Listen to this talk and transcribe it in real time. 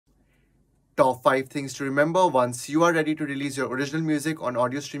Top 5 things to remember once you are ready to release your original music on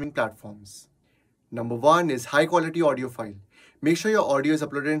audio streaming platforms. Number 1 is high quality audio file. Make sure your audio is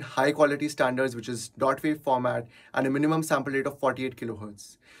uploaded in high quality standards, which is .wav format and a minimum sample rate of 48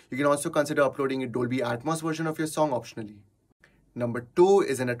 kHz. You can also consider uploading a Dolby Atmos version of your song optionally. Number 2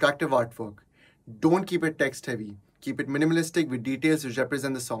 is an attractive artwork. Don't keep it text heavy. Keep it minimalistic with details which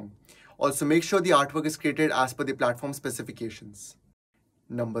represent the song. Also, make sure the artwork is created as per the platform specifications.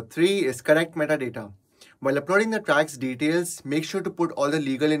 Number 3 is correct metadata. While uploading the track's details, make sure to put all the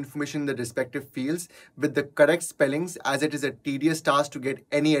legal information in the respective fields with the correct spellings, as it is a tedious task to get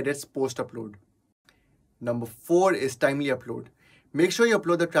any edits post-upload. Number 4 is timely upload. Make sure you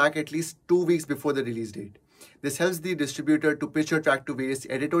upload the track at least 2 weeks before the release date. This helps the distributor to pitch your track to various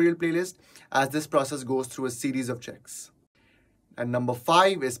editorial playlists, as this process goes through a series of checks. And number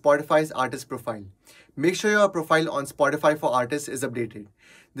 5 is Spotify's artist profile. Make sure your profile on Spotify for artists is updated.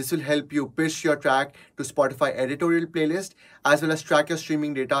 This will help you pitch your track to Spotify editorial playlist as well as track your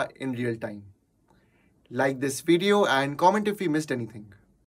streaming data in real time. Like this video and comment if we missed anything.